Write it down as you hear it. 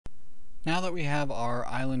Now that we have our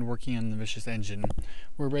island working in the Vicious Engine,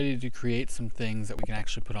 we're ready to create some things that we can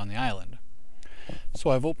actually put on the island.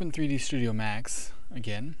 So I've opened 3D Studio Max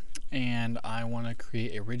again, and I want to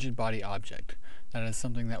create a rigid body object. That is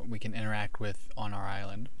something that we can interact with on our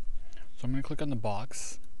island. So I'm going to click on the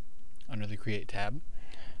box under the Create tab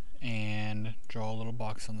and draw a little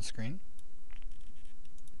box on the screen.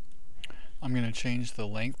 I'm going to change the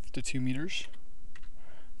length to 2 meters,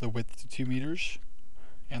 the width to 2 meters,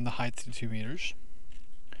 and the height to 2 meters.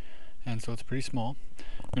 And so it's pretty small.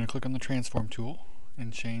 I'm going to click on the transform tool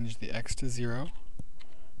and change the X to 0,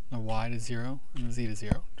 the Y to 0, and the Z to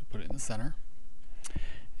 0 to put it in the center.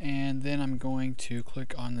 And then I'm going to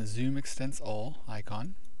click on the Zoom Extents All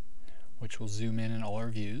icon, which will zoom in all our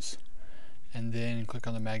views. And then click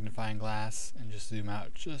on the magnifying glass and just zoom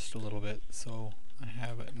out just a little bit so I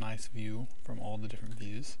have a nice view from all the different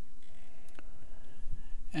views.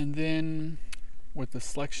 And then with the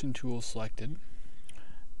selection tool selected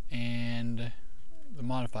and the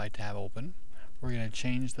modify tab open, we're going to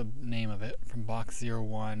change the name of it from box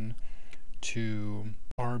 01 to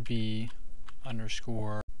RB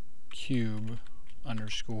underscore cube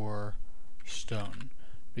underscore stone,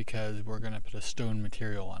 because we're going to put a stone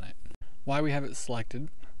material on it. While we have it selected,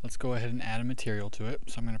 let's go ahead and add a material to it.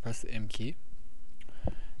 So I'm going to press the M key,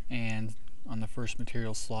 and on the first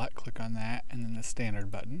material slot, click on that and then the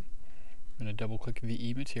standard button. I'm going to double click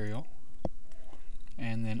VE material,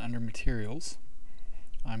 and then under materials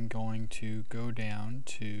I'm going to go down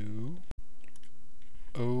to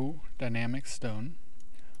O dynamic stone.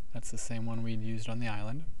 That's the same one we'd used on the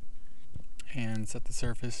island, and set the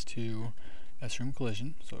surface to S-room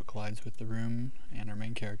collision so it collides with the room and our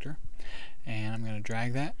main character. And I'm going to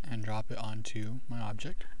drag that and drop it onto my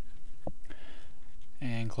object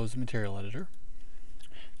and close the material editor.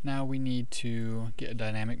 Now we need to get a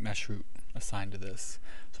dynamic mesh route assigned to this.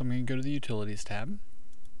 So I'm going to go to the Utilities tab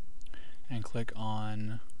and click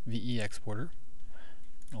on VE Exporter,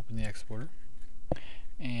 open the exporter,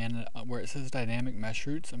 and where it says Dynamic Mesh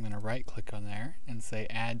Routes, I'm going to right click on there and say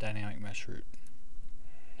Add Dynamic Mesh Route.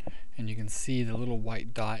 And you can see the little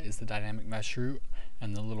white dot is the dynamic mesh route,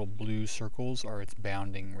 and the little blue circles are its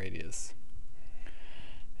bounding radius.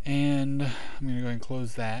 And I'm going to go ahead and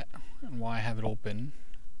close that, and while I have it open,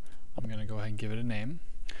 I'm going to go ahead and give it a name.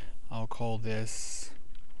 I'll call this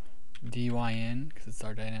DYN, because it's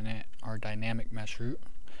our dynamic mesh route,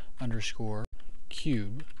 underscore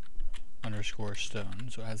cube underscore stone.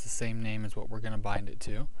 So it has the same name as what we're going to bind it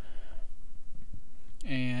to.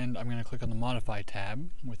 And I'm going to click on the Modify tab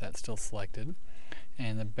with that still selected,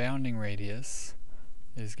 and the bounding radius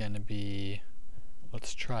is going to be,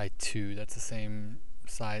 let's try 2. That's the same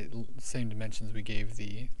size, same dimensions we gave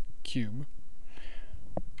the cube.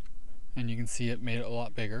 And you can see it made it a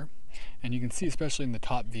lot bigger, and you can see especially in the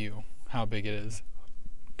top view how big it is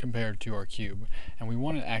compared to our cube, and we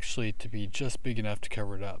want it actually to be just big enough to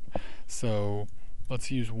cover it up. So let's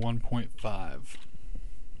use 1.5.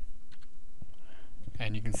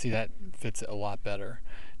 and you can see that fits it a lot better.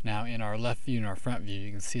 Now in our left view and our front view, you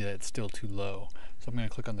can see that it's still too low. So I'm going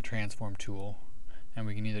to click on the transform tool, and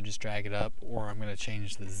we can either just drag it up, or I'm going to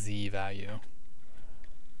change the Z value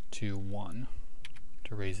to 1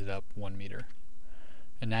 to raise it up 1 meter.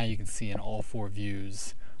 And now you can see in all 4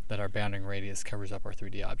 views that our bounding radius covers up our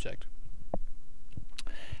 3D object.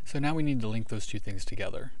 So now we need to link those two things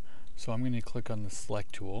together. So I'm going to click on the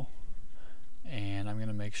select tool, and I'm going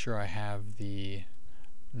to make sure I have the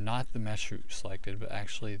not the mesh route selected, but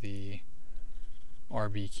actually the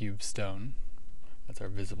RB cube stone. That's our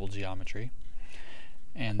visible geometry.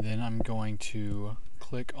 And then I'm going to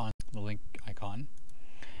click on the link icon,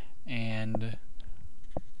 and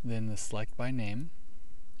then the select by name,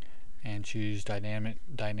 and choose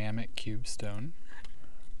dynamic cube stone,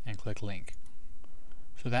 and click link.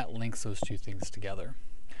 So that links those two things together.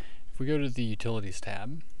 If we go to the Utilities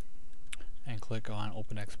tab and click on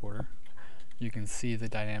Open Exporter, you can see the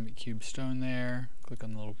dynamic cube stone there. Click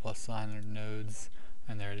on the little plus sign under nodes,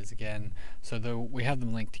 and there it is again. So we have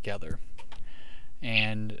them linked together.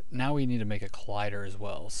 And now we need to make a collider as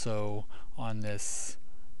well. So on this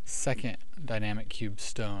second dynamic cube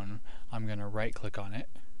stone, I'm going to right click on it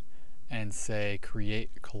and say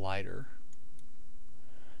Create Collider.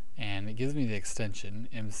 And it gives me the extension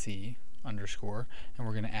MC underscore, and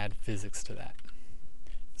we're going to add physics to that.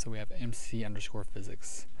 So we have MC underscore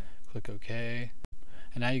physics. Click OK,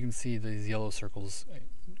 and now you can see these yellow circles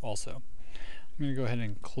also. I'm going to go ahead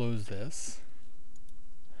and close this,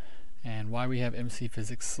 and while we have MC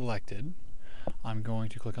physics selected, I'm going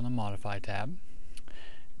to click on the Modify tab,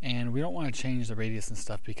 and we don't want to change the radius and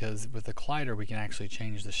stuff, because with the collider we can actually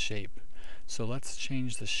change the shape. So let's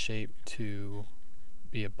change the shape to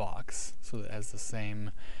be a box so that it has the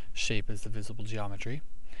same shape as the visible geometry.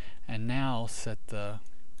 And now set the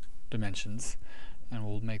dimensions, and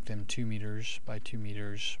we'll make them 2 meters by 2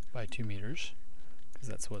 meters by 2 meters, because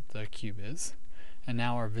that's what the cube is. And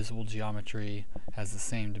now our visible geometry has the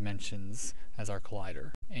same dimensions as our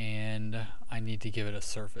collider. And I need to give it a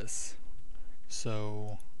surface.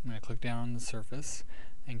 So I'm going to click down on the surface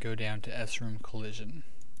and go down to SRoom Collision.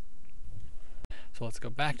 So let's go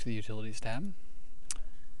back to the Utilities tab,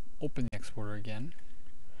 open the exporter again,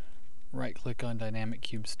 right click on Dynamic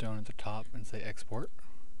Cube Stone at the top and say Export.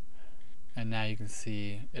 And now you can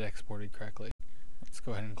see it exported correctly. Let's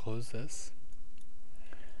go ahead and close this,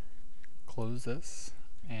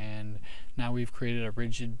 and now we've created a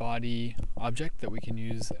rigid body object that we can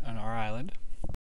use on our island.